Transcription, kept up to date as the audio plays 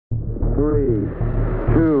Three,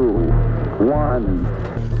 two, one.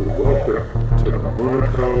 Welcome to the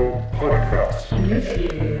Monaco Podcast.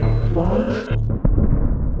 Initiating launch.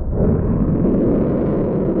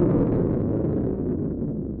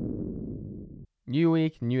 New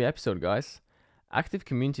week, new episode, guys. Active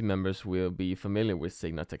community members will be familiar with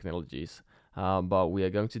Zingar Technologies, but we are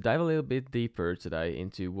going to dive a little bit deeper today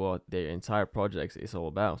into what their entire project is all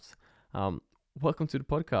about. Welcome to the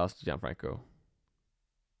podcast, Gianfranco.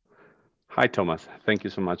 Hi, Thomas. Thank you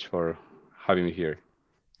so much for having me here.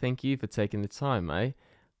 Thank you for taking the time, eh?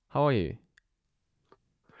 How are you?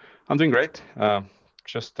 I'm doing great.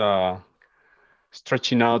 Just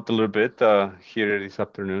stretching out a little bit here this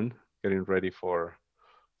afternoon, getting ready for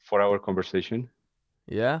our conversation.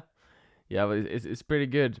 Yeah, yeah, but it's pretty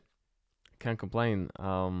good. Can't complain.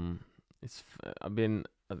 I've been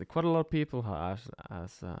quite a lot of people have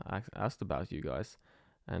asked about you guys,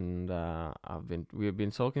 and we've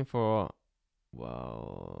been talking for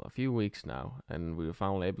a few weeks now, and we were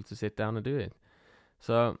finally able to sit down and do it.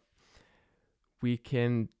 So we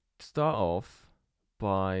can start off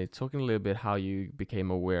by talking a little bit how you became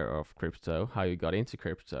aware of crypto, how you got into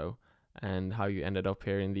crypto, and how you ended up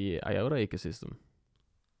here in the IOTA ecosystem.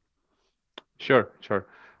 Sure.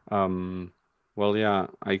 Um, well, yeah,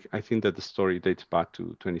 I think that the story dates back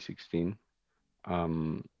to 2016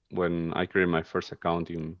 when I created my first account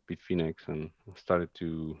in Bitfinex and started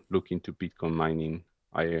to look into Bitcoin mining.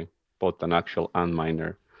 I bought an actual ant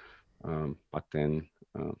miner back then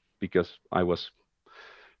because I was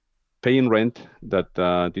paying rent that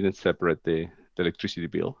didn't separate the electricity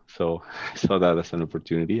bill. So I saw that as an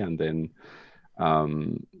opportunity. And then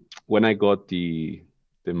um, when I got the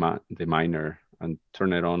miner and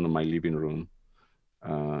turned it on in my living room,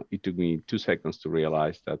 it took me 2 seconds to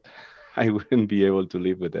realize that I wouldn't be able to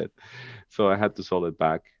live with it. So I had to sell it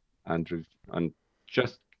back and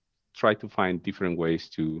just try to find different ways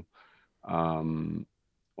to um,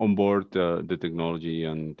 onboard the technology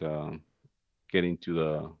and get into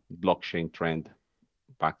the blockchain trend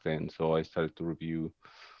back then. So I started to review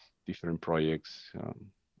different projects,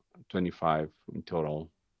 25 in total.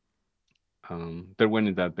 There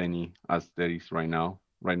weren't that many as there is right now.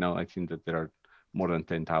 Right now, I think that there are more than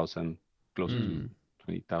 10,000, close to Mm.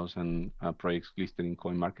 20,000 projects listed in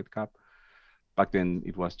CoinMarketCap. Back then,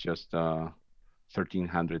 it was just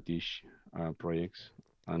 1,300-ish projects.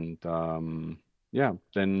 And yeah,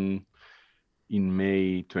 then in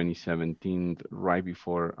May 2017, right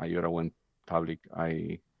before IOTA went public,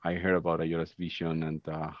 I heard about IOTA's vision and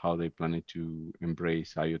how they planned to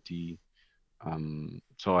embrace IoT.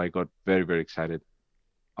 So I got very excited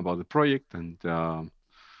about the project, and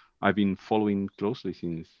I've been following closely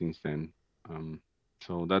since then.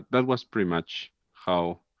 So that was pretty much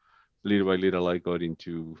how little by little I got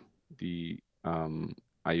into the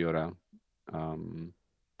IOTA um,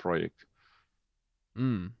 project.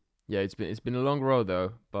 Mm. Yeah, it's been a long road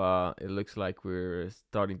though, but it looks like we're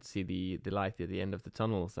starting to see the light at the end of the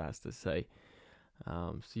tunnel, as to say.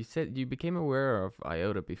 So you said you became aware of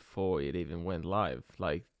IOTA before it even went live.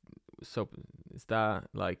 Like, so is that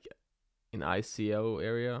like in ICO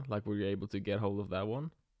area? Like, were you able to get hold of that one?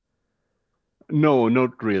 No,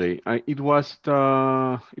 not really. It was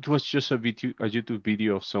just a YouTube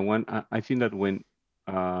video of someone. I think that when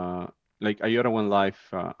like IOTA went live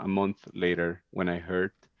a month later when I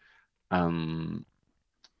heard, um,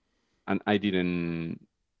 and I didn't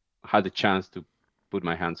had the chance to put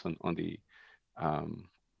my hands on the um,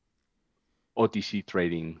 OTC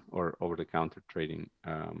trading or over the counter trading.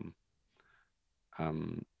 Um,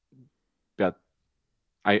 but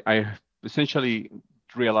I essentially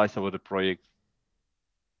realized about the project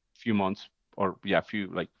few months or yeah, few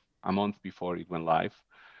like a month before it went live,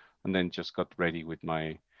 and then just got ready with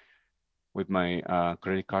my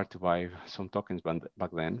credit card to buy some tokens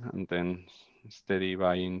back then, and then steady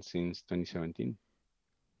buying since 2017.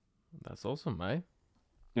 That's awesome, eh?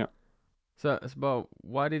 Yeah, So, but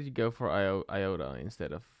why did you go for IOTA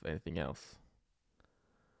instead of anything else?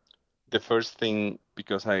 the first thing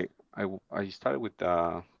because I started with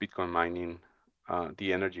Bitcoin mining,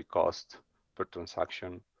 the energy cost per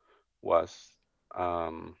transaction was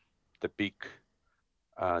the big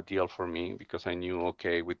deal for me because I knew,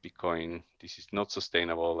 okay, with Bitcoin, this is not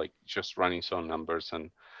sustainable. Like just running some numbers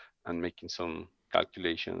and making some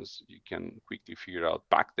calculations, you can quickly figure out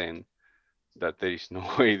back then that there is no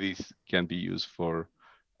way this can be used for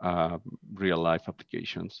uh, real life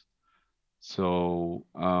applications. So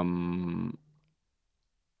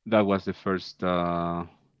that was the first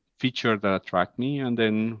feature that attracted me, and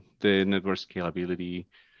then the network scalability,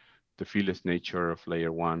 the fearless nature of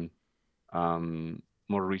layer one.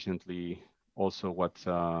 More recently, also what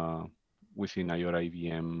within IOTA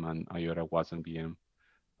EVM and IOTA Watson VM.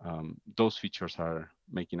 Those features are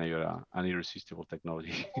making IOTA an irresistible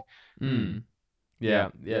technology. Mm. Yeah,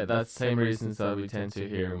 Yeah. That's the same reasons that we tend to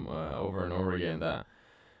hear over and over again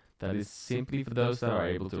that is simply for those that are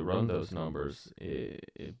able to run those numbers.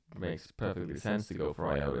 It makes perfectly sense to go for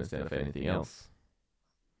IOTA instead of anything else.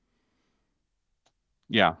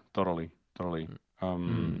 yeah, totally, totally.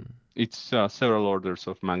 Mm. It's several orders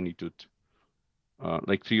of magnitude,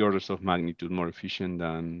 like three orders of magnitude more efficient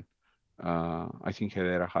than I think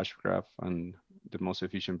Hedera Hashgraph and the most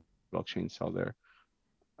efficient blockchains out there,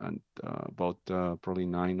 and about probably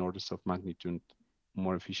nine orders of magnitude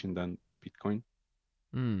more efficient than Bitcoin.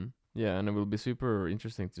 Mm. Yeah, and it will be super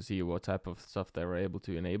interesting to see what type of stuff they were able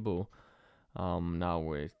to enable now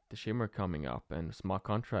with the shimmer coming up and smart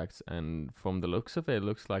contracts. And from the looks of it, it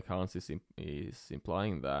looks like Hans is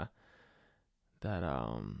implying that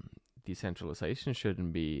decentralization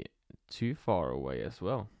shouldn't be too far away as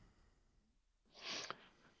well.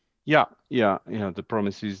 Yeah, yeah, yeah. The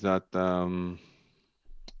promise is that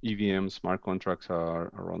EVM smart contracts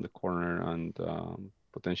are around the corner, and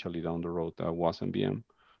potentially down the road, WASM VM.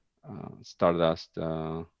 Stardust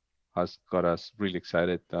has got us really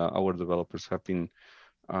excited. Our developers have been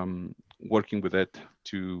working with it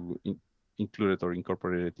to include it or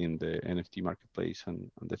incorporate it in the NFT marketplace and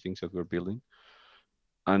the things that we're building.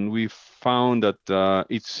 And we found that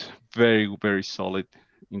it's very, very solid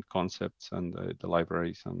in concepts and the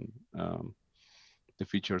libraries and the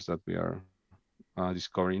features that we are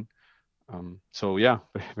discovering. So yeah,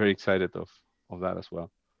 very excited of that as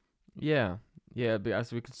well. Yeah, yeah.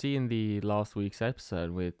 As we could see in the last week's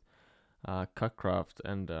episode with Cutcraft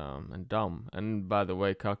and Dom. And by the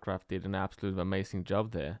way, Cutcraft did an absolute amazing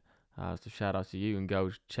job there. So shout out to you and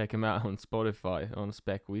go check him out on Spotify on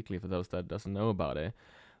Spec Weekly for those that doesn't know about it.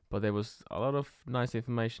 But there was a lot of nice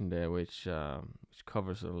information there, which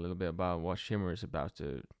covers a little bit about what Shimmer is about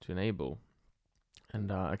to enable.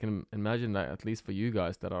 And I can imagine that at least for you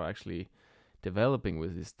guys that are actually developing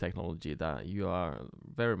with this technology, that you are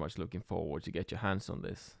very much looking forward to get your hands on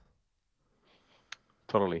this.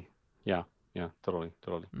 Totally. Yeah. Yeah. Totally.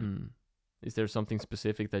 Totally. Mm. Is there something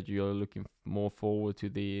specific that you're looking more forward to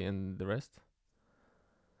the and the rest?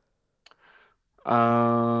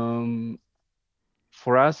 Um,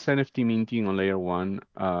 for us, NFT minting on layer one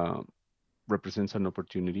represents an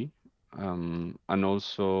opportunity. And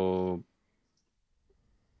also,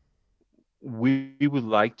 we would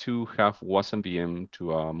like to have WASM VM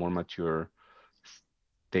to a more mature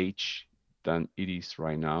stage than it is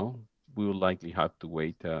right now. We will likely have to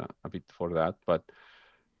wait a bit for that. But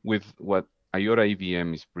with what IOTA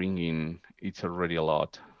EVM is bringing, it's already a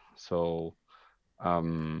lot. So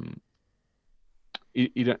um,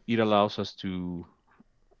 it allows us to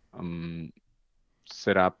um,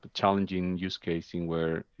 set up a challenging use case in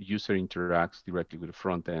where user interacts directly with the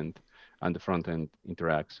front end and the front end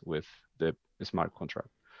interacts with the smart contract.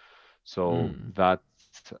 So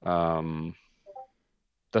Mm.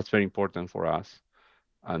 that's very important for us.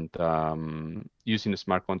 And using the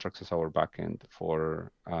smart contracts as our backend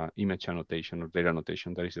for image annotation or data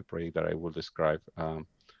annotation, that is a project that I will describe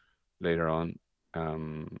later on.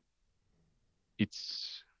 Um,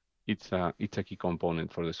 it's it's a key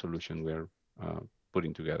component for the solution we're uh,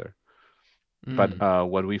 putting together. But Mm.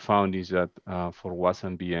 what we found is that for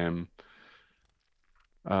WASM VM,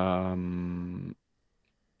 um,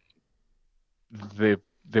 the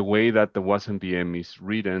the way that the WASM VM is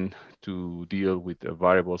written to deal with the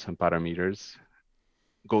variables and parameters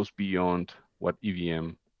goes beyond what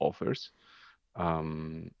EVM offers,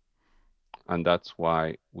 um, and that's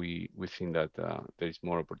why we think that there is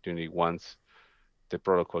more opportunity once the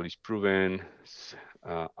protocol is proven,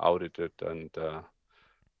 audited, and I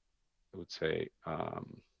would say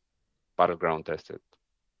battleground tested.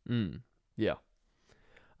 Mm. Yeah.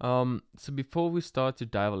 So before we start to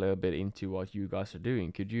dive a little bit into what you guys are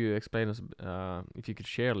doing, could you explain us, if you could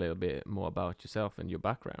share a little bit more about yourself and your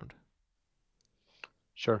background?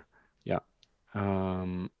 Sure. Yeah.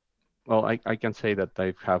 Um, well, I can say that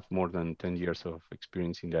I have more than 10 years of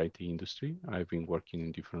experience in the IT industry. I've been working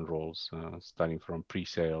in different roles, starting from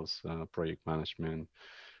pre-sales, project management,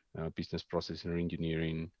 business process and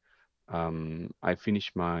engineering. I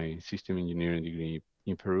finished my system engineering degree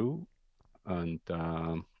in Peru and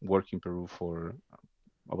worked in Peru for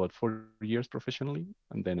about 4 years professionally.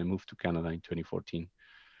 And then I moved to Canada in 2014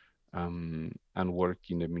 and work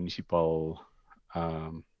in the municipal, I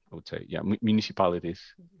would say, yeah, municipalities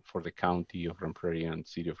for the county of Grand Prairie and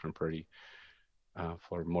city of Grand Prairie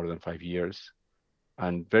for more than 5 years.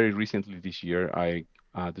 And very recently this year, I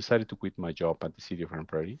decided to quit my job at the city of Grand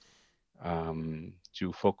Prairie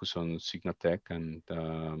to focus on Zignar Tech and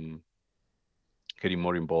getting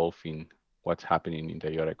more involved in what's happening in the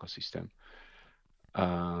IOTA ecosystem.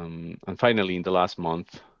 And finally, in the last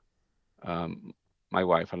month, um, my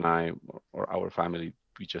wife and I, or our family,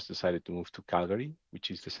 we just decided to move to Calgary,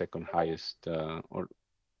 which is the second highest or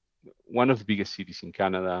one of the biggest cities in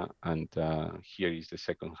Canada, and here is the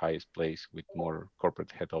second highest place with more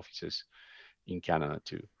corporate head offices in Canada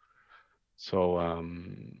too. So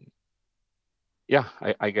yeah,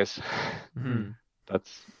 I guess Hmm.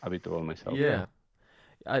 that's a bit about myself. Yeah.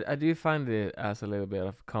 I do find it as a little bit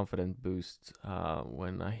of confident boost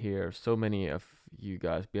when I hear so many of you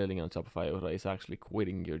guys building on top of IOTA is actually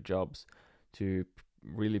quitting your jobs to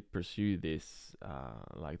really pursue this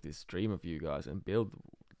like this dream of you guys and build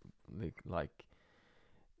like like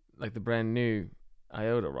like the brand new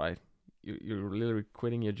IOTA, right? You're literally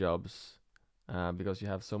quitting your jobs because you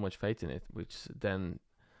have so much faith in it, which then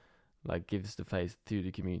like gives the faith to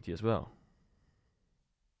the community as well.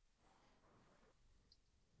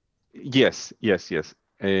 Yes, yes, yes.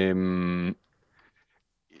 Um,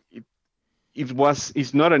 it,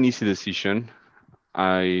 it's not an easy decision.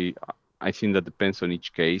 I I think that depends on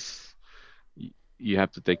each case. You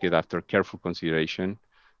have to take it after careful consideration.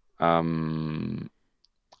 Um,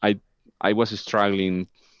 I I was struggling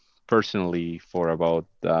personally for about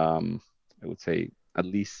I would say at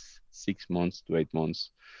least 6 months to 8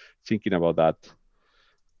 months, thinking about that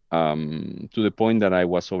to the point that I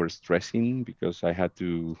was overstressing because I had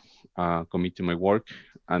to commit to my work,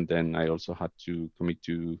 and then I also had to commit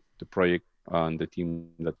to the project and the team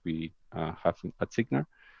that we have at Zignar.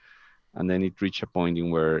 And then it reached a point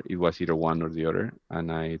in where it was either one or the other,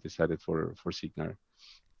 and I decided for Zignar.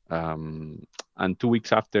 Um, and 2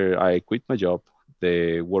 weeks after I quit my job,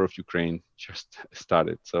 the war of Ukraine just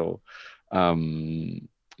started. So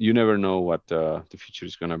you never know what the future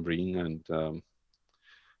is going to bring, and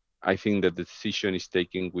I think that the decision is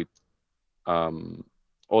taken with um,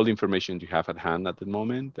 all the information you have at hand at the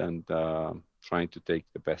moment, and trying to take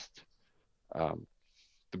um,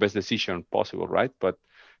 the best decision possible, right? But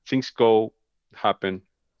things happen,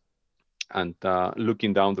 and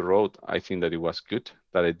looking down the road, I think that it was good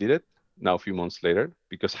that I did it. Now, a few months later,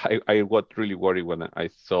 because I got really worried when I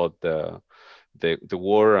thought the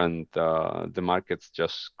war and the markets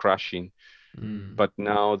just crashing. Mm. But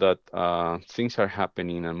now that things are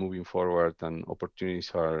happening and moving forward, and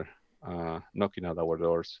opportunities are knocking at our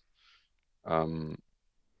doors, um,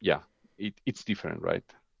 yeah, it's different, right?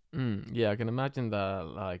 Yeah, I can imagine that,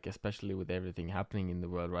 like, especially with everything happening in the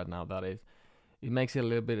world right now, that it makes it a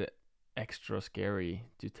little bit extra scary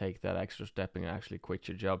to take that extra step and actually quit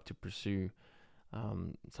your job to pursue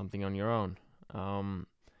something on your own. Um,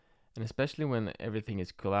 and especially when everything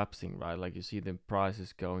is collapsing, right? Like you see the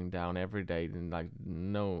prices going down every day, and like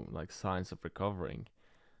no like signs of recovering.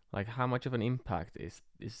 Like how much of an impact is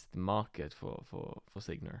the market for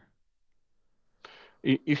Zignar?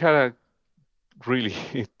 It had a really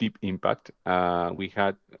deep impact. We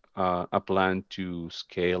had a plan to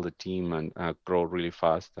scale the team and grow really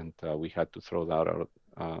fast, and we had to throw that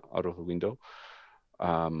out of the window.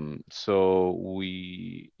 So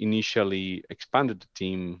we initially expanded the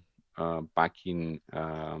team back in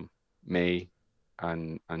May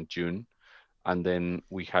and June, and then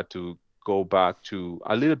we had to go back to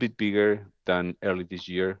a little bit bigger than early this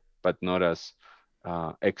year, but not as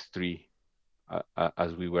X3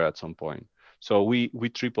 as we were at some point. So we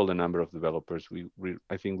tripled the number of developers. We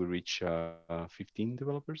I think we reached 15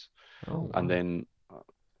 developers, Oh and wow. then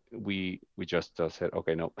we just said,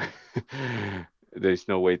 okay, no, there is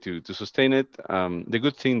no way to sustain it. The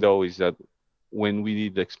good thing though is that when we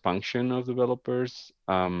did the expansion of developers,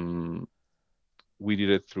 we did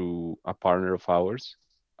it through a partner of ours,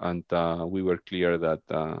 and we were clear that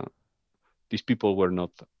these people were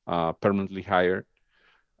not permanently hired.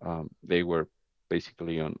 They were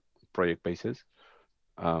basically on project basis.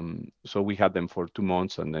 So we had them for 2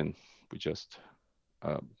 months, and then we just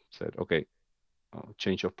said, okay,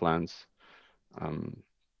 change of plans. Um,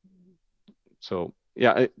 so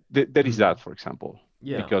yeah, there is that, Mm. for example,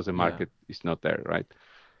 Yeah, because the yeah. market is not there, right?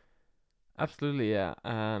 Absolutely, yeah.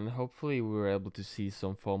 And hopefully we were able to see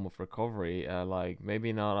some form of recovery, like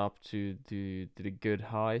maybe not up to the good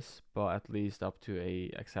highs, but at least up to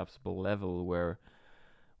a acceptable level where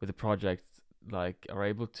with the project like are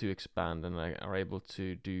able to expand and like, are able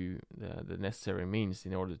to do the necessary means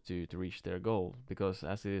in order to reach their goal. Because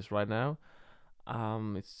as it is right now,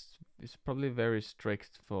 it's probably very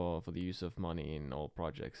strict for the use of money in all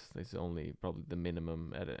projects. It's only probably the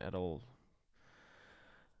minimum at all.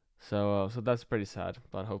 So that's pretty sad,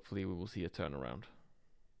 but hopefully we will see a turnaround.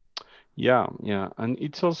 Yeah, yeah, and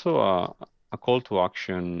it's also a call to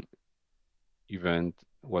action event.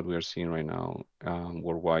 What we are seeing right now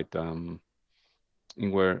worldwide,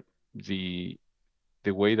 in where the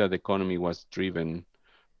the way that the economy was driven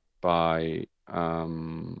by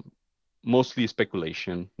mostly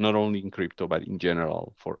speculation, not only in crypto but in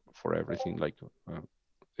general for everything, like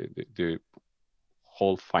the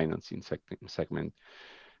whole financing segment.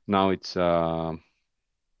 Now it's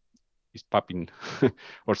popping,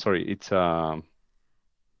 or sorry, it's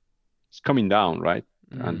coming down, right?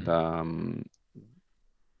 And Mm.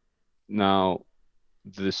 now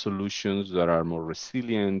the solutions that are more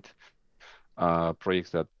resilient,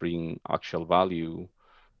 projects that bring actual value,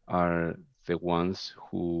 are the ones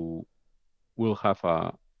who will have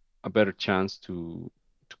a better chance to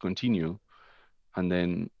continue. And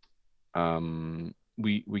then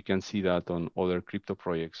we can see that on other crypto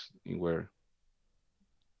projects where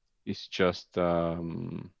it's just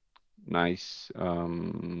nice,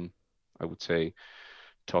 I would say,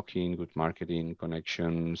 talking, good marketing,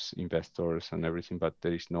 connections, investors, and everything, but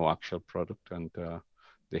there is no actual product, and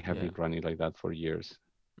they have Yeah. been running like that for years.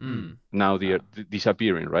 Mm. Now they are Ah.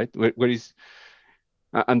 disappearing, right? Where is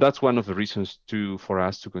and that's one of the reasons too for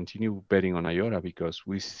us to continue betting on IOTA, because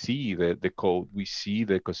we see the code, we see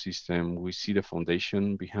the ecosystem, we see the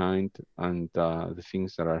foundation behind, and the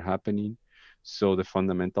things that are happening. So the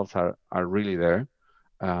fundamentals are really there.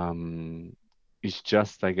 Um, it's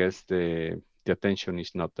just, I guess, the attention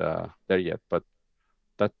is not there yet, but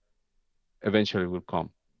that eventually will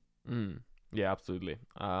come. Mm. Yeah, absolutely.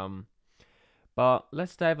 But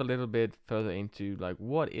let's dive a little bit further into like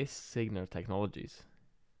what is Zignar Technologies?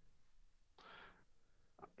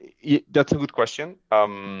 That's a good question.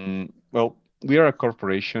 Well, we are a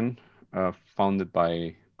corporation founded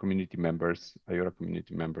by community members, IOTA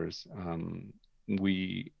community members.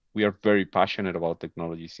 We are very passionate about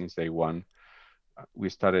technology since day one. We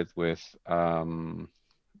started with the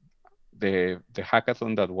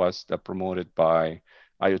hackathon that was promoted by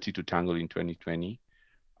IoT to Tangle in 2020.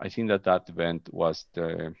 I think that that event was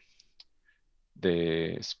the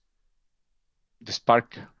the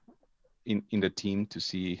spark in the team to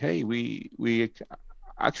see, hey, we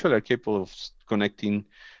actually are capable of connecting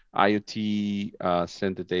IoT,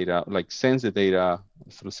 send the data, like sends the data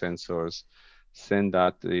through sensors, send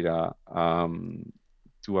that data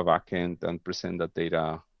to a backend and present that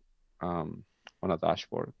data on a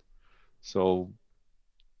dashboard. So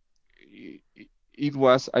it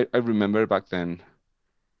was, I remember back then,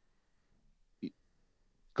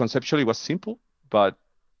 conceptually it was simple, but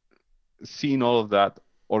seeing all of that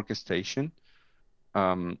orchestration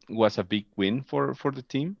was a big win for the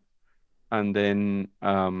team. And then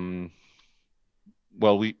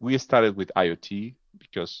well, we started with IoT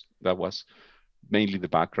because that was mainly the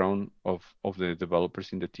background of the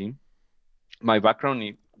developers in the team. My background,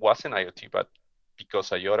 it wasn't IoT, but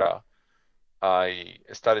because IOTA, I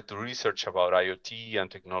started to research about IoT and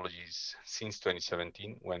technologies since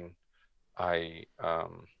 2017 when I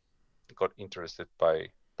got interested by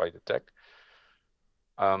the tech.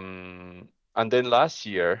 And then last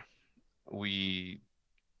year we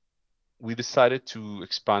we decided to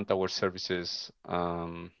expand our services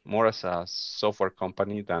more as a software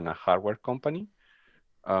company than a hardware company.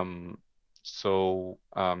 Um, so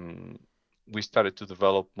we started to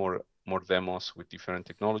develop more demos with different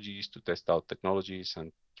technologies to test out technologies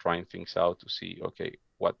and trying things out to see, okay,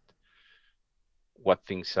 what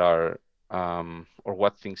things are or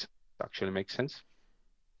what things actually make sense.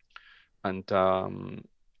 And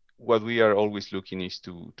what we are always looking is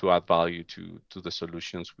to add value to the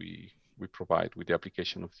solutions we provide with the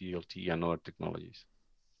application of DLT and other technologies.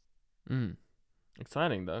 Mm.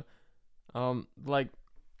 Exciting though. Like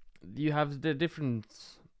you have the different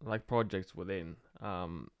like projects within.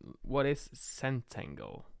 What is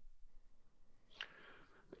Centangle?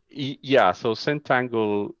 Yeah, so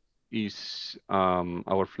Centangle is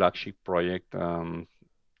our flagship project.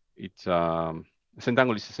 It's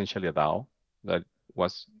Centangle is essentially a DAO that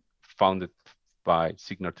was founded by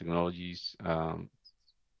Zignar Technologies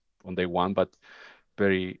on day one, but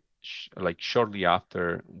very like shortly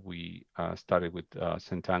after we started with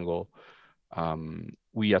Centangle,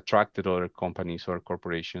 we attracted other companies or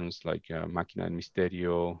corporations like Máquina del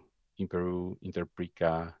Misterio in Peru,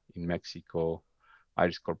 Interprica in Mexico,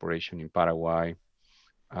 Iris Corporation in Paraguay,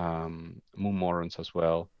 Moon Morons as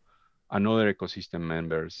well, and other ecosystem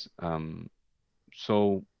members.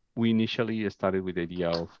 So we initially started with the idea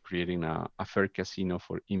of creating a fair casino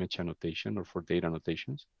for image annotation or for data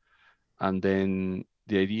annotations. And then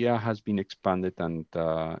the idea has been expanded, and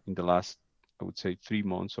in the last, I would say, 3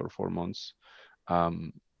 months or 4 months,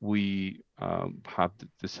 we have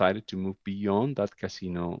decided to move beyond that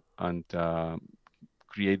casino and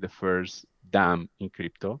create the first DAM in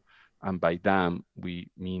crypto. And by DAM, we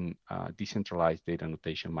mean decentralized data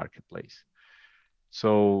annotation marketplace.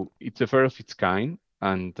 So it's the first of its kind.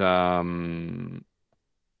 And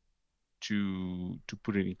to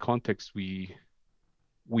put it in context, we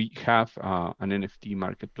have an NFT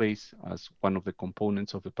marketplace as one of the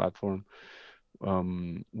components of the platform.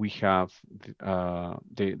 We have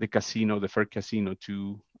the casino, the fair casino,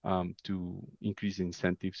 to increase the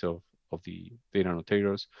incentives of the data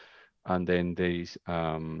annotators. And then there is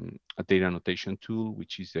a data annotation tool,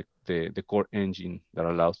 which is the core engine that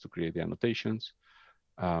allows to create the annotations,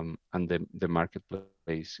 and the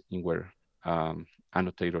marketplace in where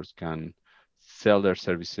annotators can sell their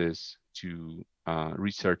services to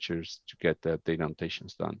researchers to get the data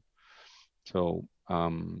annotations done. So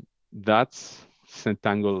that's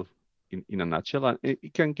Centangle in a nutshell. And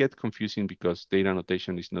it can get confusing because data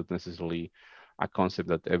annotation is not necessarily a concept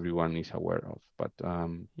that everyone is aware of. But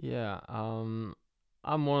Yeah, I'm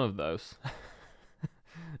one of those.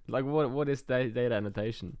 Like, what is data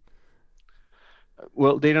annotation?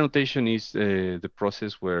 well, data annotation is the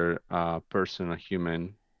process where a person, a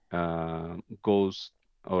human, goes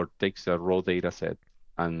or takes a raw data set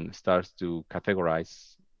and starts to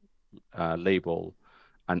categorize, label,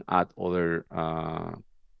 and add other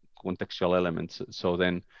contextual elements. So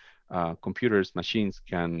then computers, machines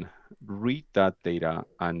can read that data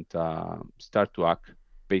and start to act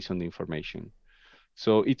based on the information.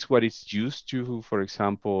 So it's what is used to, for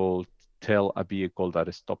example, tell a vehicle that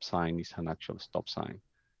a stop sign is an actual stop sign.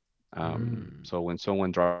 Mm. So when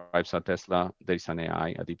someone drives a Tesla, there is an AI, a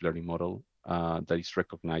deep learning model that is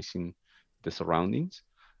recognizing the surroundings.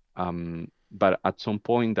 But at some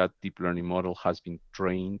point, that deep learning model has been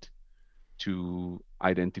trained to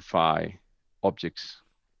identify objects,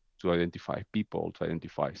 to identify people, to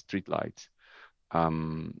identify streetlights.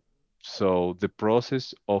 Um, so the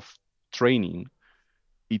process of training,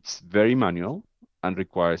 it's very manual and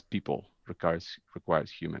requires people,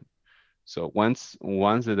 requires human. So once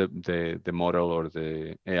the model or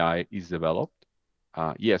the AI is developed,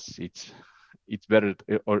 yes, it's better,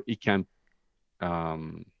 or it can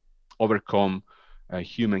um, overcome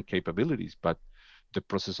human capabilities, but the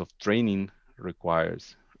process of training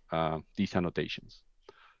requires these annotations.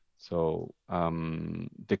 So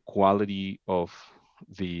the quality of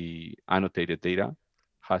the annotated data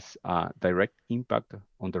has a direct impact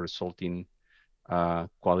on the resulting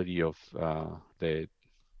quality of the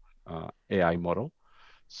AI model.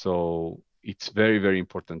 So it's very, very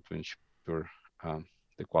important to ensure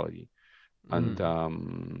the quality. And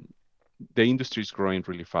Mm. the industry is growing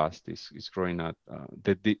really fast. It's growing at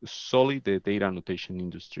solely the data annotation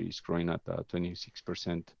industry is growing at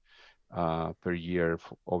 26% per year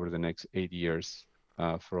over the next 8 years,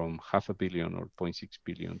 from half a billion or zero point 0.6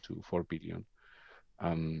 billion to 4 billion.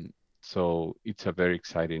 Um, so it's a very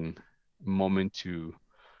exciting moment to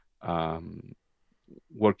um,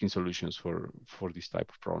 work in solutions for this type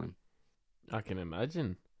of problem. I can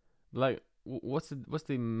imagine. Like, what's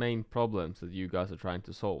the main problems that you guys are trying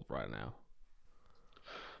to solve right now?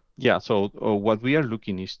 Yeah, so what we are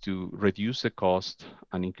looking is to reduce the cost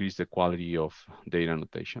and increase the quality of data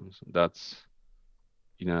annotations. That's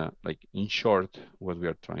in short what we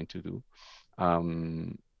are trying to do.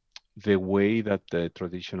 Um, the way that the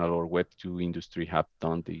traditional or Web2 industry have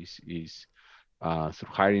done this is through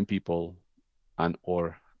hiring people and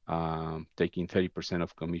or taking 30%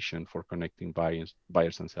 of commission for connecting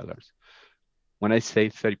buyers and sellers. When I say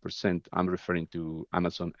 30%, I'm referring to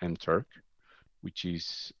Amazon MTurk, which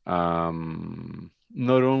is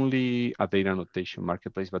not only a data annotation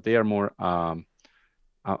marketplace, but they are more, a,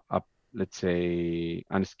 let's say,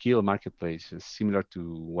 an skill marketplace, similar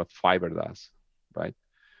to what Fiverr does, right?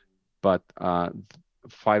 But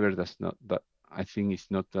Fiverr does not. That I think is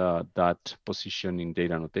not that position in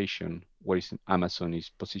data annotation, whereas Amazon is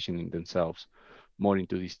positioning themselves more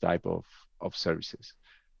into this type of services.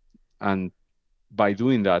 And by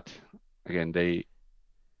doing that, again,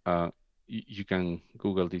 uh, you can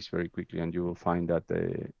Google this very quickly, and you will find that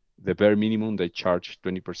the bare minimum they charge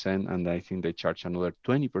 20%, and I think they charge another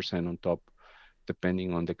 20% on top,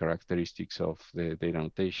 depending on the characteristics of the data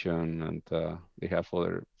annotation, and they have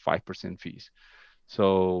other 5% fees.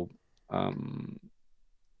 So um,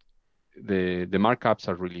 the markups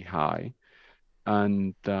are really high,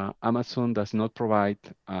 and Amazon does not provide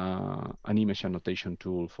an image annotation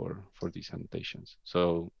tool for these annotations.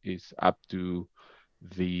 So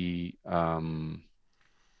the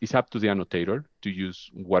it's up to the annotator to use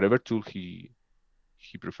whatever tool he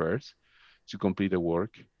prefers to complete the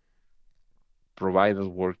work, provide that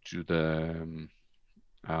work to the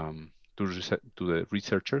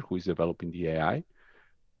researcher who is developing the AI,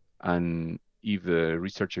 and if the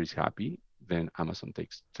researcher is happy, then Amazon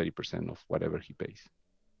takes 30% of whatever he pays.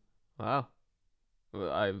 Wow.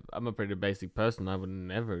 Well, I'm a pretty basic person. I would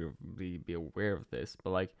never be aware of this.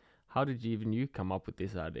 But like, how did you come up with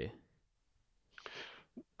this idea?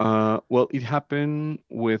 Well, it happened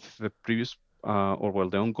with the previous, or well,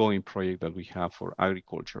 the ongoing project that we have for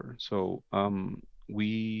agriculture. So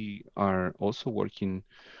we are also working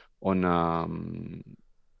on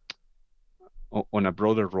on a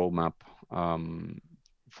broader roadmap um,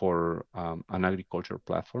 for an agriculture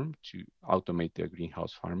platform to automate the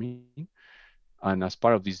greenhouse farming. And as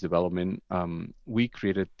part of this development, we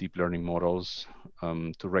created deep learning models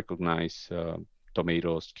to recognize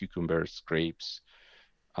tomatoes, cucumbers, grapes,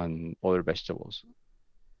 and other vegetables.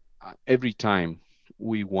 Every time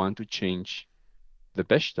we want to change the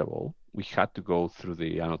vegetable, we had to go through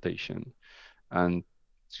the annotation. And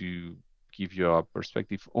to give you a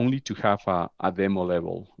perspective, only to have a demo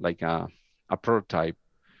level, like a prototype,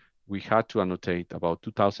 we had to annotate about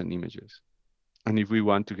 2,000 images. And if we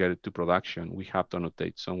want to get it to production, we have to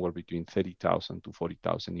annotate somewhere between 30,000 to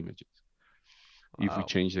 40,000 images. If we Wow.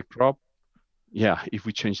 change the crop, yeah, if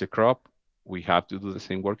we change the crop, we have to do the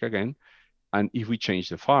same work again. And if we change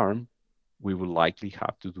the farm, we will likely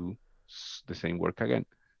have to do the same work again.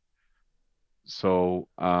 So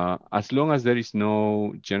as long as there is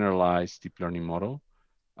no generalized deep learning model,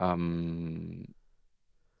 um,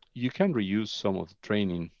 you can reuse some of the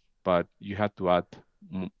training, but you have to add,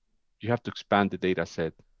 you have to expand the data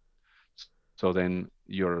set. So then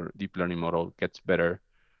your deep learning model gets better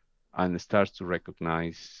and starts to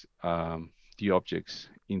recognize the objects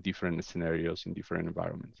in different scenarios, in different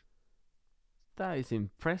environments. That is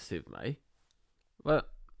impressive, mate. Well,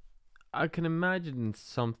 I can imagine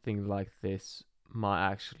something like this might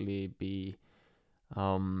actually be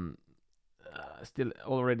um still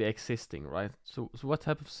already existing, right? So what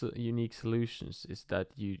type of unique solutions is that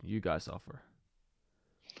you guys offer?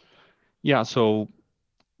 Yeah, so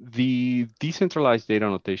the decentralized data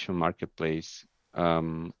annotation marketplace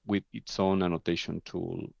with its own annotation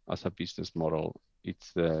tool as a business model,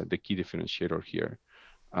 it's the key differentiator here.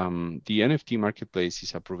 The NFT marketplace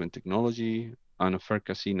is a proven technology, and a fair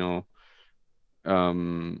casino.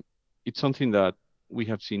 Um, it's something that we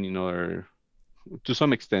have seen in other, to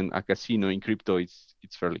some extent, a casino in crypto. It's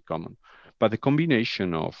fairly common, but the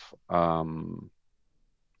combination of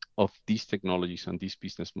these technologies and these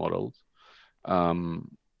business models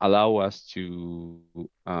allow us to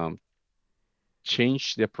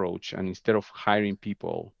change the approach, and instead of hiring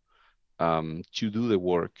people to do the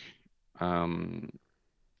work, um,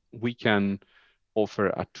 we can offer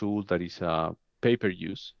a tool that is pay per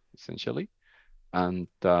use essentially, and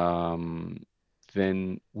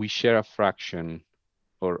then we share a fraction,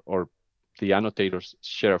 or the annotators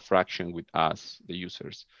share a fraction with us, the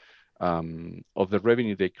users, of the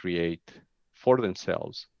revenue they create for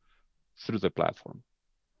themselves through the platform.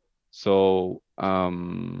 So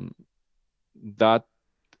that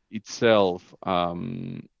itself,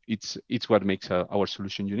 it's what makes our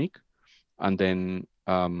solution unique. And then,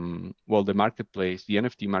 well, the marketplace, the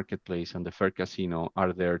NFT marketplace, and the Fair Casino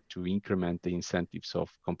are there to increment the incentives of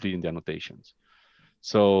completing the annotations.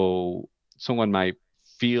 So someone might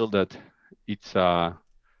feel that it's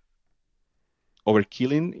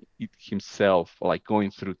overkilling it himself, like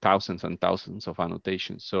going through thousands and thousands of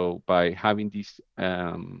annotations. So by having these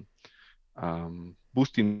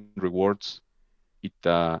boosting rewards,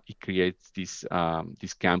 it creates this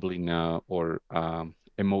gambling or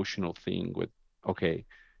emotional thing with, okay,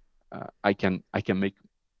 I can make,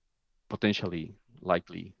 potentially,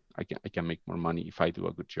 likely, I can make more money if I do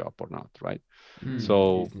a good job or not, right? It's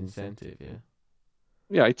So an incentive, yeah.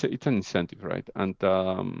 yeah, it's an incentive, right? And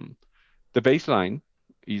the baseline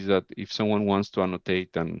is that if someone wants to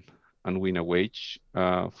annotate and win a wage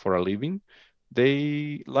for a living,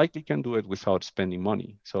 they likely can do it without spending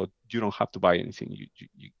money. So you don't have to buy anything. You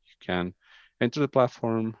can enter the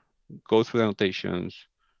platform, go through the annotations,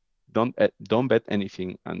 don't bet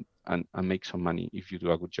anything, and make some money if you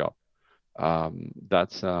do a good job. Um,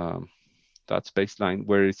 that's um, that's baseline.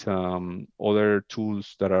 Whereas other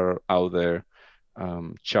tools that are out there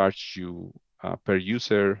charge you per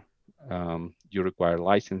user. You require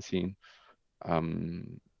licensing.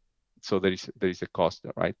 Um, so there is a cost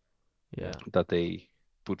there, right? Yeah. That they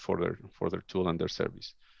put for their tool and their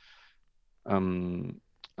service. Um,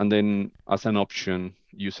 and then as an option,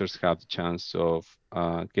 users have the chance of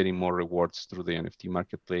getting more rewards through the NFT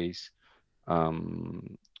marketplace,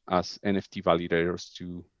 um, as NFT validators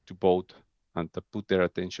to vote and to put their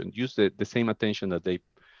attention, use the same attention that they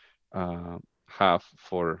uh, have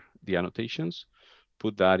for the annotations,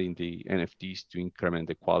 put that in the NFTs to increment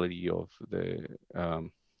the quality of the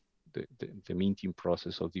minting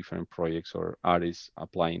process of different projects or artists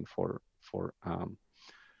applying for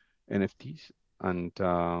NFTs, and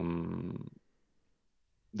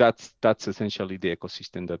that's essentially the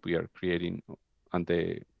ecosystem that we are creating and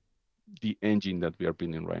the engine that we are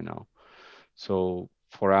building right now. So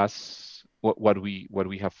for us, what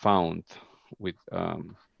we have found with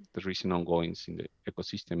the recent ongoings in the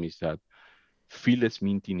ecosystem is that feeless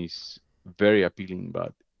minting is very appealing,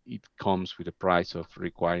 but it comes with a price of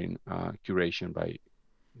requiring curation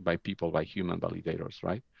by people, by human validators,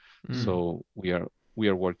 right? Mm. So we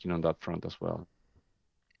are working on that front as well.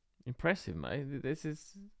 Impressive, mate. This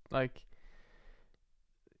is like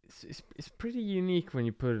it's pretty unique when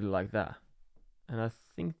you put it like that. And I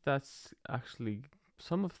think that's actually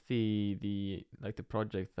some of the like the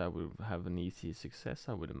project that will have an easy success,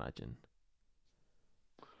 I would imagine.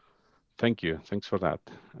 Thank you. Thanks for that.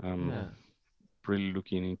 Yeah, Really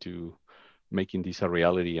looking into making this a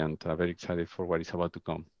reality and very excited for what is about to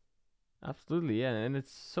come. absolutely. Yeah, and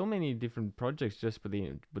it's so many different projects just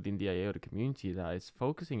within the IOTA community that is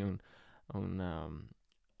focusing on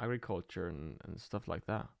agriculture and stuff like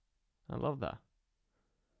that. I love that.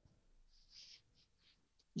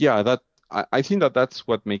 Yeah, that I think that that's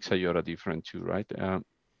what makes IOTA different too, right?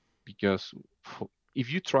 Because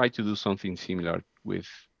if you try to do something similar with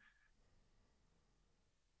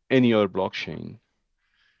any other blockchain,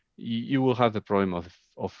 you will have the problem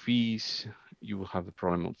of fees, you will have the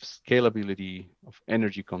problem of scalability, of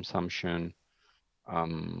energy consumption,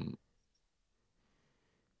 um,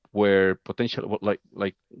 where potential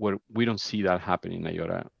like where we don't see that happening in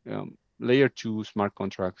IOTA. Layer two smart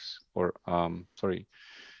contracts or sorry,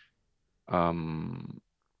 um,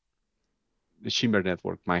 the Shimmer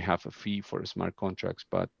network might have a fee for smart contracts,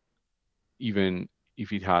 but even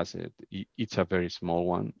if it has it's a very small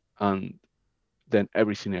one, and then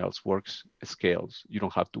everything else works scales. You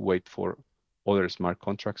don't have to wait for other smart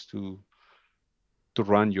contracts to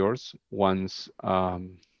run yours.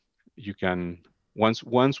 You can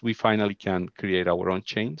once we finally can create our own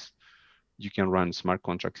chains, you can run smart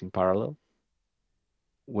contracts in parallel.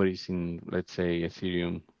 Whereas in, let's say,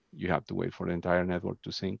 Ethereum, you have to wait for the entire network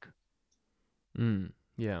to sync. Mm,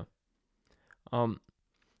 yeah. Um,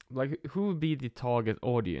 like who would be the target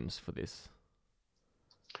audience for this?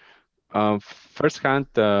 First hand,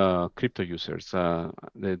 crypto users,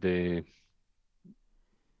 the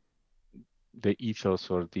ethos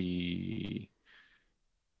or the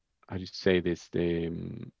how do you say this the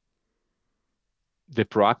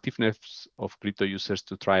proactiveness of crypto users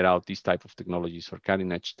to try out these type of technologies or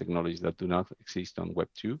cutting edge technologies that do not exist on Web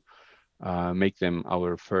 2, make them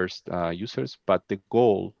our first users. But the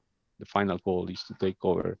final goal is to take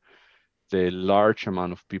over the large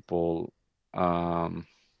amount of people um,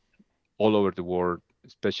 all over the world,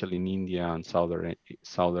 especially in India and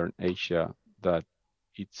Southern Asia, that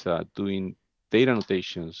it's doing data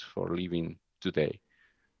annotations for living today.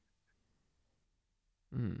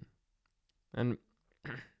 Mm. And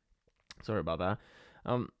sorry about that.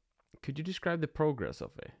 Um, could you describe the progress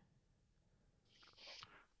of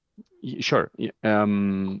it? Sure.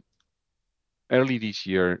 Early this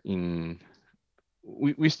year,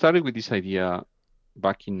 we started with this idea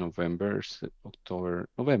back in November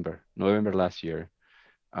last year,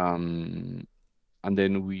 um, and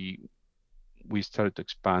then we started to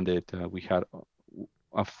expand it. We had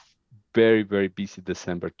a very busy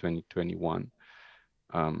December 2021,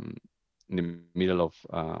 um, in the middle of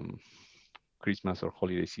Christmas or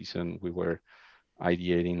holiday season. We were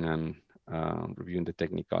ideating and reviewing the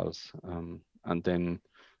technicals, and then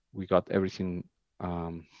we got everything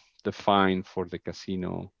um, defined for the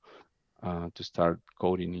casino to start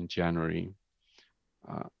coding in January.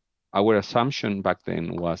 Uh, our assumption back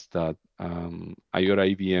then was that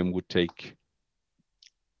IOTA EVM would take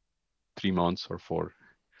 3 months or four.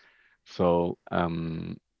 So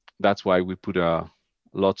that's why we put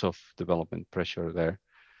lots of development pressure there.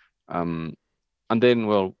 Um, and then,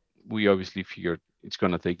 well, we obviously figured it's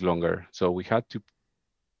going to take longer. So we had to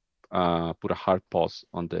put a hard pause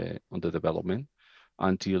on the development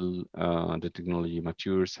until the technology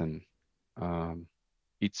matures and um,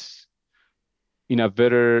 it's in a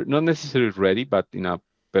better, not necessarily ready, but in a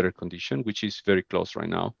better condition, which is very close right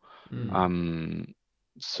now. Mm. Um,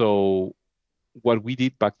 so what we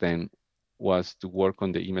did back then was to work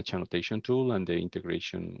on the image annotation tool and the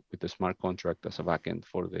integration with the smart contract as a backend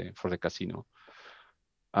for the casino.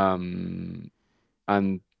 And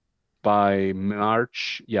by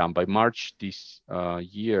March this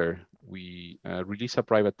year, we released a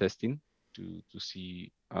private testing to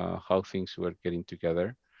see how things were getting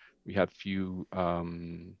together. We had few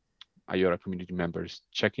IORA community members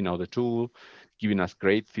checking out the tool, giving us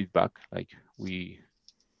great feedback. Like we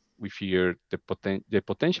feared the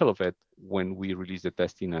potential of it when we released the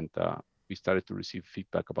testing, and we started to receive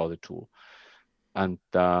feedback about the tool. And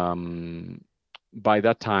by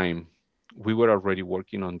that time, we were already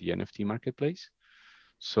working on the NFT marketplace.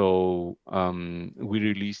 So we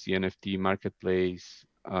released the NFT marketplace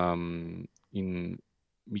in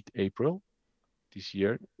mid-April this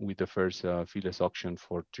year with the first feeless auction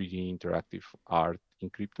for 3D interactive art in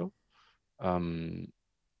crypto. Um,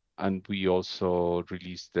 and we also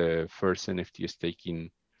released the first NFT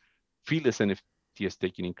staking, feeless NFT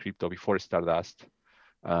staking in crypto before Stardust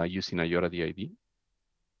using IOTA DID.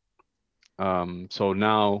 So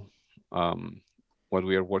now what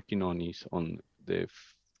we are working on is on the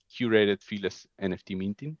curated feeless NFT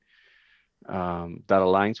minting that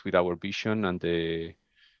aligns with our vision and the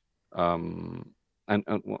um, and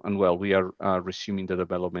well, we are resuming the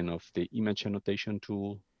development of the image annotation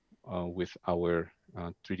tool with our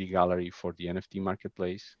 3D gallery for the NFT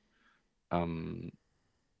marketplace. Um,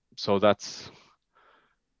 so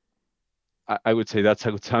I would say that's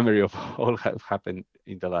a good summary of all have happened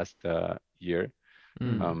in the last year.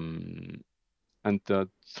 Mm. Um, and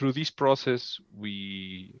through this process,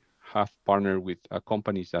 we have partnered with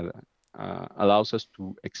companies that allows us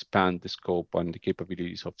to expand the scope and the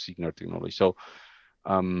capabilities of Zingar technology. So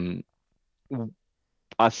um,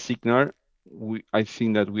 as Zignar, I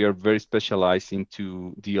think that we are very specialized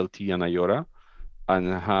into DLT and IOTA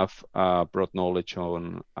and have broad knowledge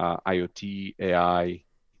on IoT, AI,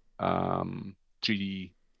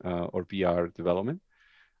 3D or VR development.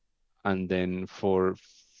 And then for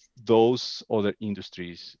those other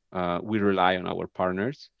industries, we rely on our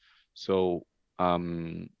partners. So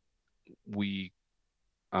um, we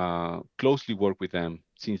closely work with them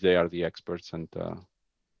since they are the experts, and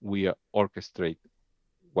we orchestrate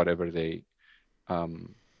whatever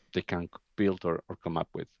um, they can build or come up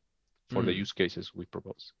with for the Mm. use cases we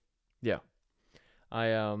propose. Yeah.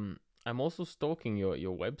 I'm also stalking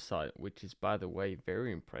your website, which is by the way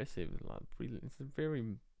very impressive. Like really, it's a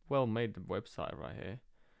very well made website right here.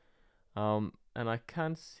 And I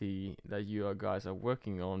can see that you guys are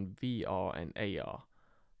working on VR and AR.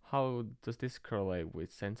 How does this correlate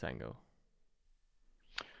with SenseAngle?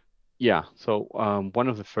 Yeah. So one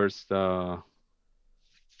of the first feedbacks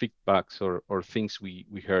or things we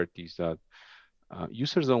heard is that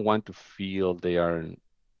users don't want to feel they are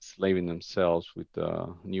slaving themselves with a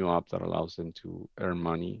new app that allows them to earn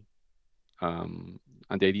money. Um,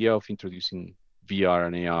 and the idea of introducing VR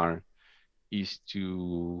and AR is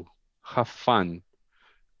to have fun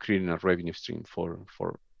creating a revenue stream for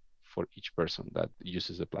each person that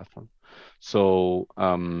uses the platform. So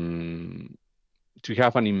to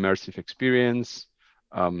have an immersive experience,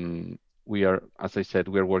 we are, as I said,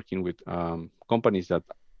 we are working with companies that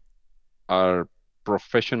are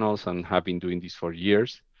professionals and have been doing this for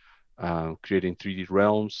years, creating 3D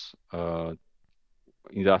realms,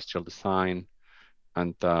 industrial design,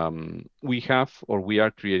 and we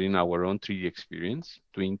are creating our own 3D experience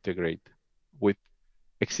to integrate with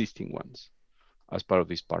existing ones as part of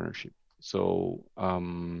this partnership. So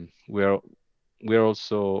we are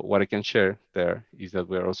also, what I can share there is that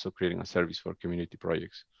we are also creating a service for community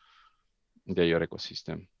projects in the IoT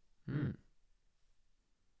ecosystem. Hmm.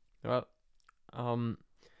 Well, um,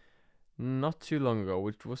 not too long ago,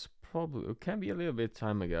 which was probably it can be a little bit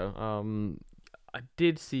time ago. I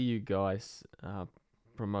did see you guys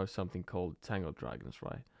promote something called Tangle Dragons,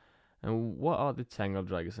 right? And what are the Tangle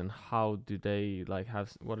Dragons, and how do they like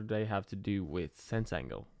have? What do they have to do with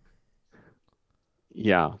SenseAngle?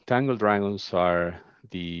 Yeah, Tangle dragons are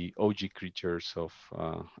the OG creatures of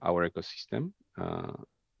our ecosystem.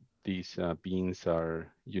 These beings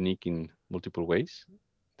are unique in multiple ways.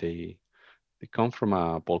 They they come from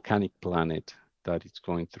a volcanic planet that is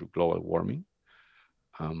going through global warming,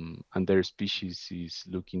 and their species is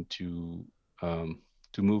looking um,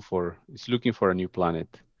 to move for is looking for a new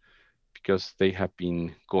planet because they have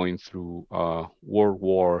been going through a world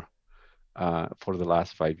war for the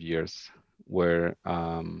last 5 years, where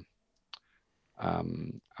a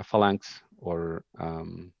phalanx or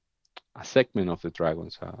a segment of the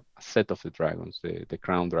dragons, a set of the dragons, the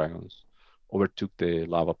crown dragons, overtook the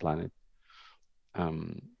lava planet.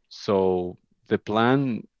 So the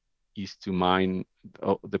plan is to mine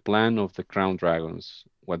the plan of the crown dragons.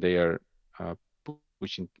 What they are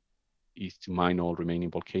pushing is to mine all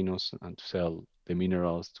remaining volcanoes and to sell the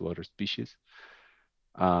minerals to other species.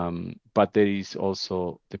 But there is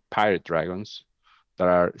also the pirate dragons that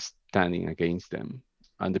are standing against them,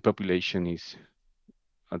 and the population is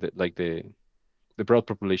like the broad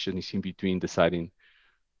population is in between deciding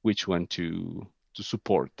which one to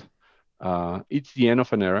support. It's the end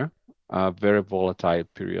of an era, a very volatile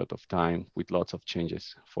period of time with lots of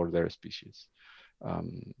changes for their species.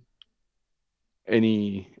 Um,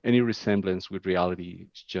 any resemblance with reality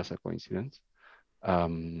is just a coincidence.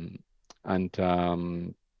 Um, and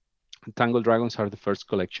Tangled Dragons are the first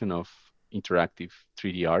collection of interactive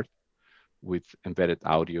 3D art with embedded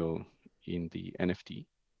audio in the NFT.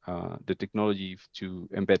 The technology to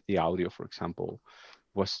embed the audio, for example,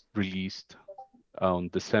 was released on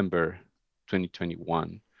December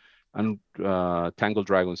 2021. And Tangled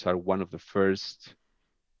Dragons are one of the first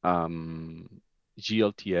um,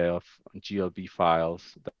 GLTF, GLB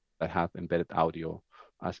files that have embedded audio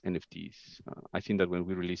as NFTs. I think that when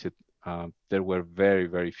we released it, there were very,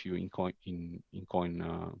 very few in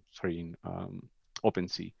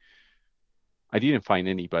OpenSea. I didn't find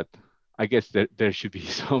any, but I guess there should be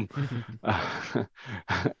some. Uh,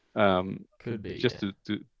 um, Could be, just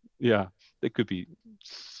yeah. yeah, there could be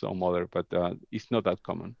some other, but it's not that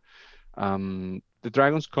common. The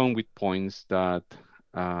dragons come with points that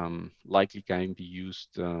likely can be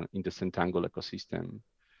used in the Centangle ecosystem.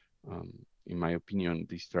 In my opinion,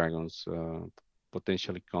 these dragons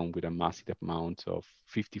potentially come with a massive amount of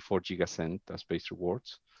 54 gigacent as base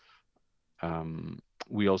rewards. Um,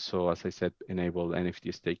 we also, as I said, enable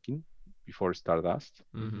NFT staking before Stardust.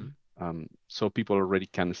 Mm-hmm. So people already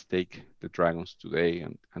can stake the dragons today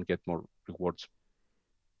and get more rewards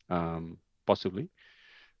possibly.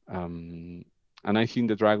 Um, and I think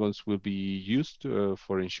the dragons will be used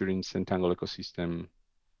for ensuring Centangle ecosystem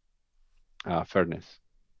fairness.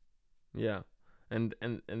 Yeah. And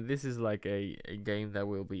this is like a game that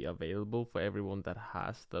will be available for everyone that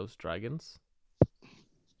has those dragons.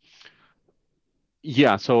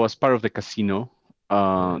 Yeah, so as part of the casino,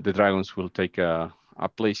 Yeah. the dragons will take a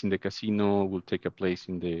place in the casino, will take a place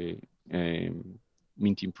in the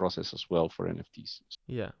minting process as well for NFTs.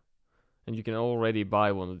 Yeah. And you can already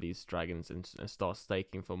buy one of these dragons and start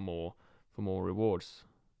staking for more rewards,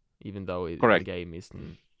 even though the Correct. game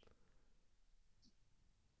isn't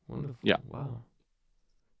Yeah. wonderful. Wow.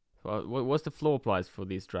 So, what's the floor price for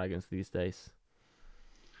these dragons these days?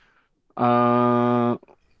 Uh,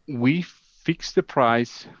 we fixed the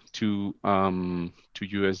price to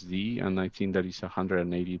USD, and I think that is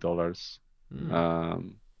 $180 Hmm.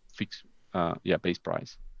 um, fixed yeah base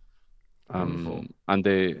price. Wonderful. And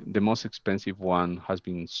the most expensive one has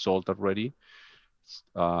been sold already.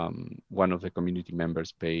 One of the community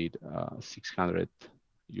members paid 600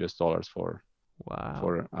 US dollars Wow.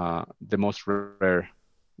 for the most rare,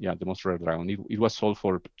 yeah, the most rare dragon. It was sold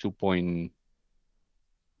for 2.1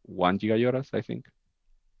 gigayoras, I think.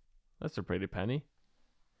 That's a pretty penny.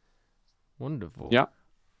 Wonderful. Yeah.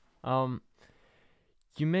 Um,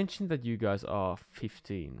 you mentioned that you guys are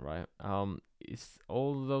 15, right? Is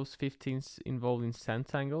all those 15s involved in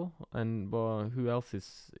Santangle? And who else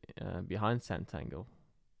is behind Santangle?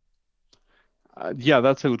 Yeah,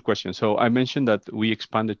 that's a good question. So I mentioned that we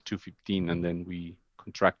expanded to 15 and then we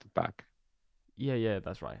contracted back. Yeah, yeah,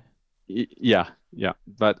 that's right. Yeah, yeah.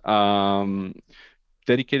 But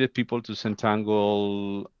dedicated people to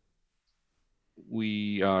Centangle,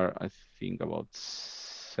 we are, I think, about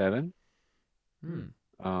 7.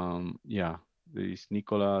 Hmm. Yeah, there is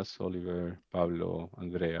Nicolas, Oliver, Pablo,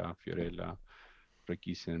 Andrea, Fiorella,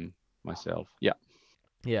 Requisen, myself. Yeah.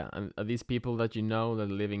 Yeah, and are these people that you know that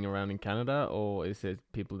are living around in Canada, or is it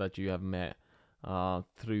people that you have met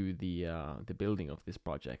through the building of this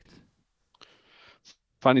project?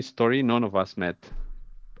 Funny story, none of us met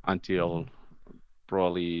until Mm.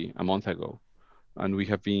 probably a month ago. And we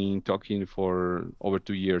have been talking for over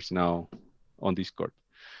 2 years now on Discord.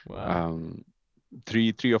 Wow, Um,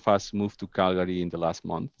 three of us moved to Calgary in the last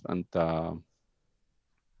month, and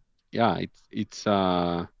yeah,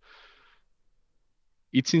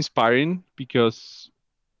 it's inspiring because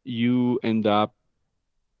you end up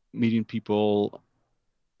meeting people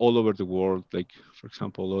all over the world. Like, for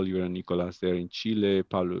example, Oliver and Nicolas, they're in Chile,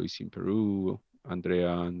 Pablo is in Peru,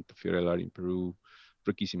 Andrea and Fiorella are in Peru,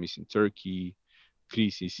 Rekisim is in Turkey,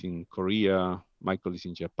 Chris is in Korea, Michael is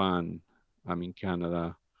in Japan, I'm in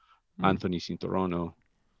Canada, hmm. Anthony's in Toronto.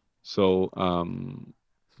 So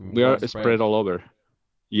It's we are widespread. spread all over.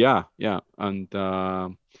 Yeah, yeah. And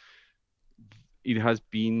it has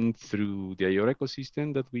been through the IOR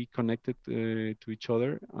ecosystem that we connected to each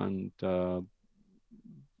other. And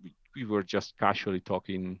we were just casually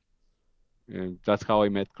talking. That's how I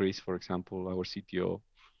met Chris, for example, our CTO.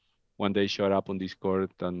 One day showed up on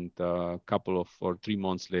Discord, and a couple of or 3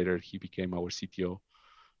 months later, he became our CTO.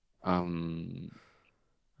 Um,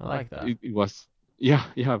 I like that. it was, yeah,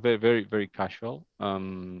 yeah, very, very, very casual.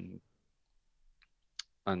 And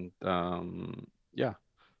yeah,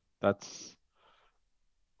 that's.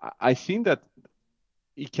 I think that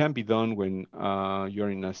it can be done when you're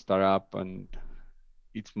in a startup and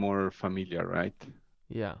it's more familiar, right?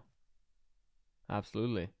 Yeah,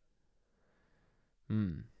 absolutely.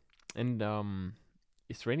 Hmm. And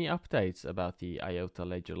is there any updates about the IOTA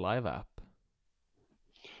Ledger Live app?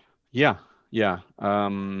 Yeah, yeah.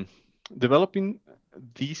 Developing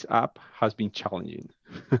this app has been challenging.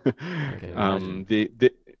 I can imagine.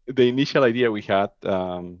 The initial idea we had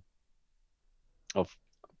of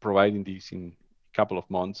providing this in a couple of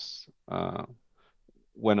months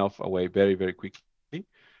went off away very, very quickly.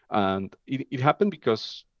 And it happened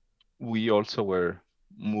because we also were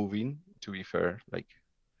moving, to be fair, like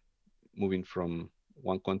moving from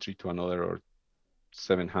one country to another or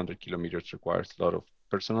 700 kilometers requires a lot of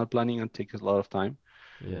personal planning and takes a lot of time,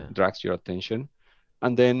 Yeah. drags your attention.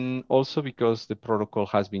 And then also because the protocol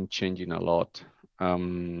has been changing a lot.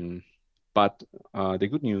 Um, but the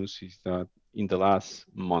good news is that in the last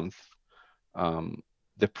month, um,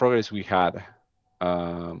 the progress we had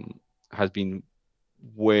um, has been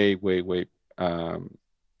way, way, way um,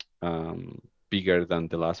 um, bigger than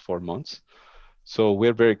the last 4 months. So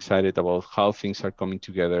we're very excited about how things are coming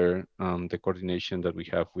together. The coordination that we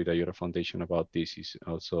have with the IOTA Foundation about this is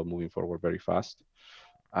also moving forward very fast.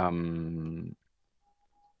 Um,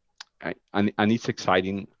 and it's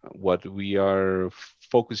exciting. What we are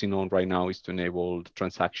focusing on right now is to enable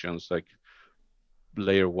transactions like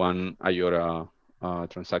layer one IOTA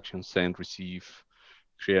transaction, send, receive,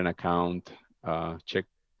 create an account, check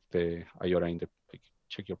the IOTA in the like,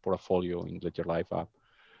 check your portfolio in Ledger Live app.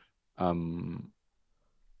 Um,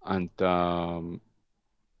 and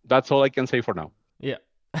that's all I can say for now. Yeah.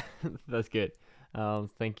 That's good.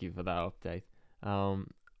 Thank you for that update. Um,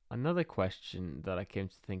 Another question that I came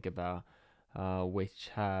to think about, which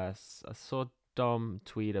has I saw Dom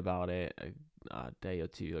tweet about it a day or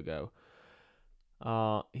two ago.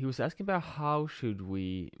 He was asking about how should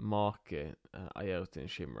we market IoT and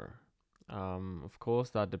Shimmer. Of course,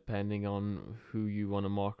 that depending on who you want to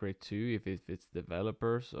market it to, if it's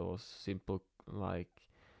developers or simple like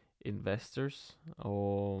investors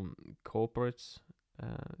or corporates.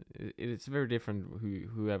 It's very different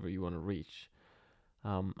whoever you want to reach.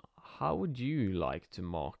 How would you like to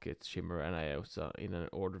market Shimmer and IOTA in an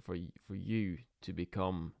order for you to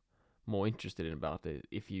become more interested in about it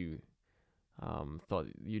if you thought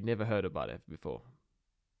you'd never heard about it before?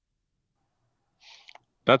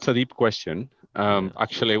 That's a deep question. Yeah,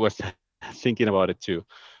 Actually, I was thinking about it too.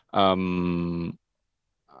 Um,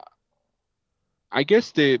 I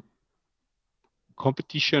guess the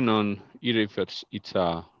competition on either if it's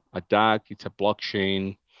a DAG, it's a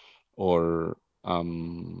blockchain, or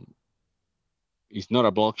it's not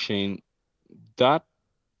a blockchain, that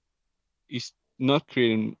is not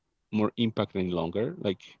creating more impact any longer.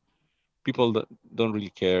 Like people that don't really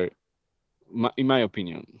care, in my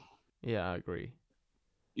opinion, yeah, I agree.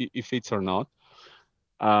 if it's or not.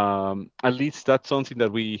 At least that's something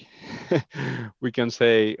that we we can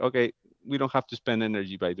say. Okay, we don't have to spend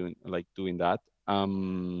energy by doing that.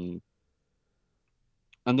 Um,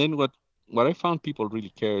 and then what I found people really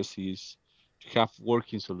cares is to have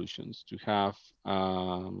working solutions, to have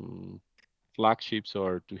flagships,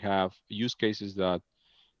 or to have use cases that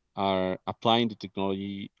are applying the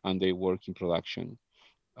technology and they work in production.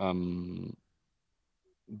 Um,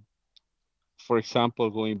 for example,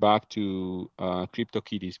 going back to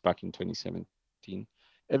CryptoKitties back in 2017,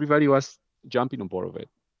 everybody was jumping on board of it.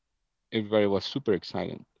 Everybody was super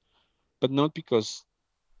excited, but not because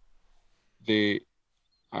the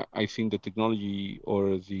I think the technology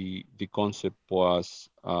or the concept was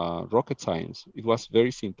rocket science. It was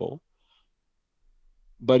very simple,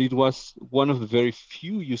 but it was one of the very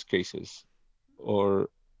few use cases, or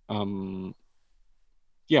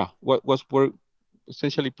yeah, what was were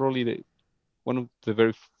essentially probably one of the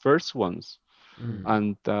very first ones, Mm.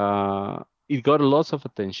 and it got lots of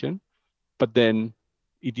attention, but then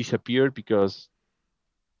it disappeared because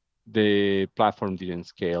the platform didn't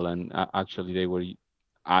scale, and actually they were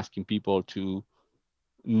asking people to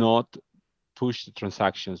not push the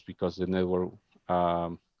transactions because the network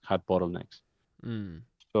had bottlenecks. Mm.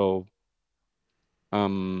 So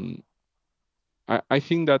um, I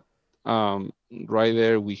think that right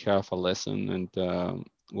there we have a lesson, and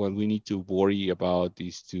what we need to worry about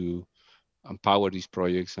is to empower these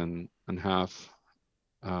projects and have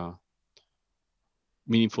uh,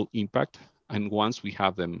 meaningful impact. And once we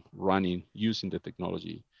have them running using the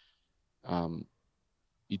technology, um,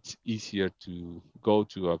 it's easier to go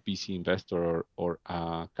to a VC investor or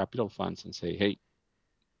capital funds and say, hey,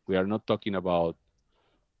 we are not talking about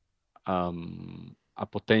a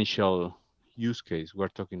potential use case. We're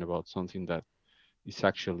talking about something that is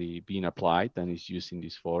actually being applied and is used in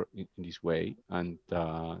this way. And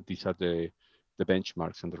these are the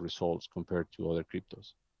benchmarks and the results compared to other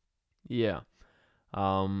cryptos. Yeah.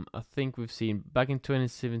 I think we've seen back in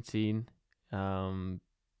 2017,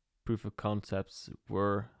 proof of concepts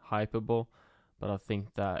were hypeable, but I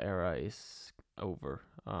think that era is over.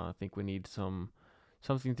 I think we need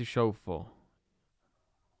something to show for.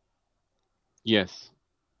 Yes,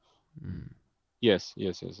 Mm. yes.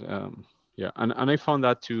 Yeah, and I found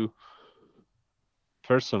that too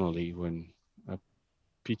personally when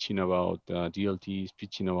pitching about DLTs,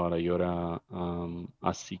 pitching about IOTA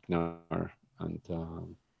as Zignar,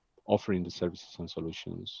 and offering the services and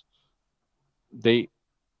solutions. They,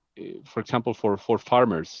 for example, for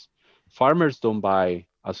farmers, farmers don't buy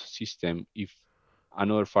a system if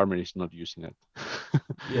another farmer is not using it.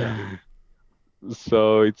 Yeah,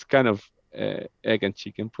 So it's kind of egg and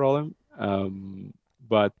chicken problem.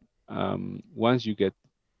 But once you get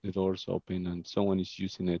the doors open and someone is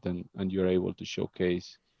using it and you're able to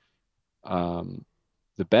showcase um,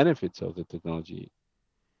 the benefits of the technology,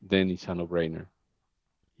 then it's a no-brainer.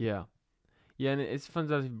 yeah, yeah. And it's fun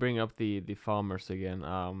that you bring up the farmers again.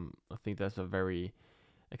 I think that's a very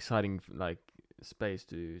exciting like space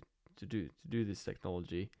to do this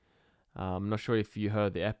technology. I'm not sure if you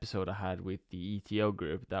heard the episode I had with the ETO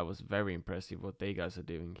group. That was very impressive what they guys are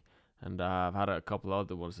doing, and I've had a couple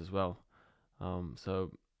other ones as well.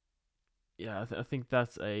 So yeah, I think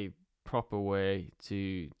that's a proper way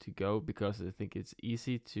to go because I think it's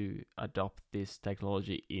easy to adopt this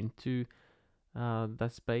technology into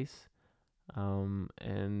that space.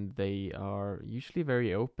 And they are usually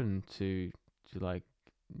very open to like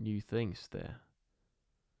new things there.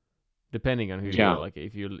 Depending on who you are, Yeah, like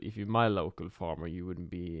if you're my local farmer, you wouldn't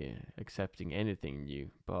be accepting anything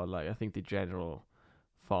new. But like I think the general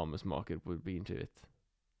farmers market would be into it.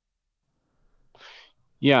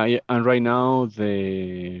 yeah. And right now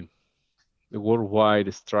the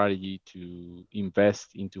worldwide strategy to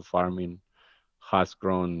invest into farming has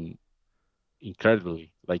grown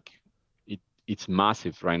incredibly. Like it, it's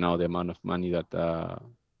massive right now. The amount of money that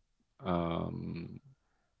um,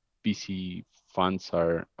 VC funds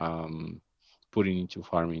are putting into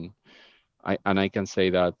farming. I can say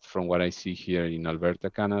that from what I see here in Alberta,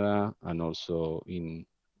 Canada, and also in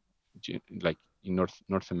like in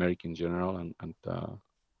North America in general, and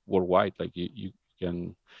worldwide. Like you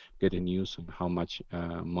can get the news on how much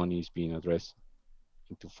money is being addressed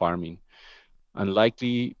into farming, and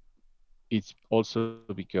likely it's also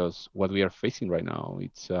because what we are facing right now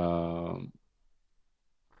it's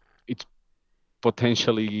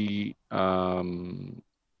potentially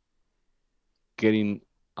getting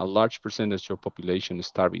a large percentage of population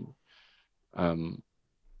starving um,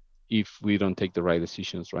 if we don't take the right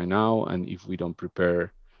decisions right now and if we don't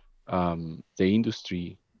prepare the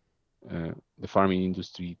industry, the farming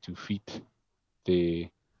industry, to feed the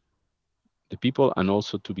the people and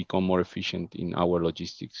also to become more efficient in our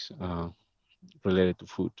logistics related to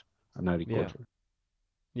food and Yeah, agriculture.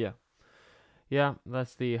 yeah, yeah.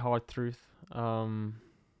 That's the hard truth.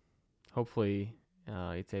 Hopefully,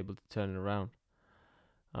 it's able to turn it around.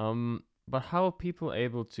 But how are people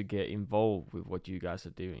able to get involved with what you guys are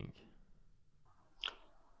doing?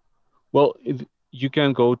 Well, you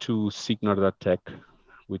can go to Zignar.tech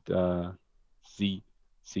with Z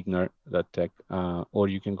Zignar.tech, or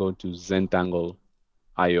you can go to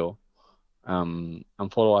Zentangle.io and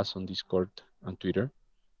follow us on Discord and Twitter.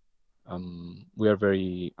 We are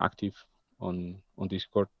very active on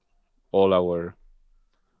Discord. All our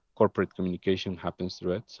corporate communication happens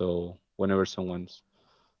through it. So whenever someone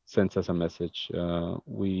sends us a message,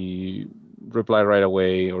 we reply right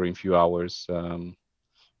away or in few hours,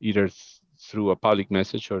 either through a public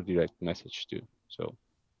message or direct message too. So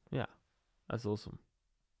Yeah, that's awesome.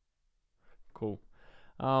 Cool.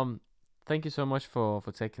 Um, Thank you so much for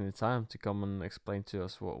taking the time to come and explain to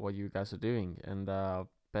us what you guys are doing, and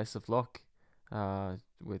best of luck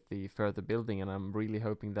with the further building. And I'm really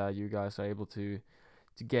hoping that you guys are able to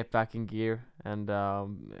get back in gear and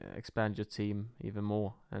expand your team even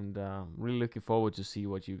more. And really looking forward to see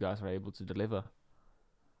what you guys are able to deliver.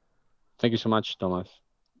 thank you so much, Thomas.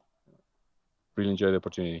 Really enjoy the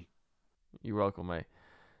opportunity. You're welcome, mate.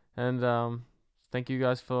 And thank you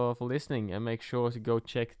guys for listening. And make sure to go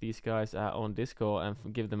check these guys out on Discord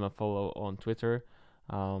and give them a follow on Twitter.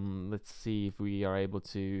 Let's see if we are able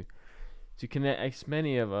to connect as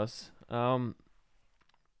many of us.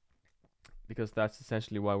 because that's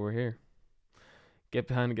essentially why we're here. Get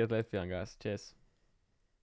behind and get left behind, guys. Cheers.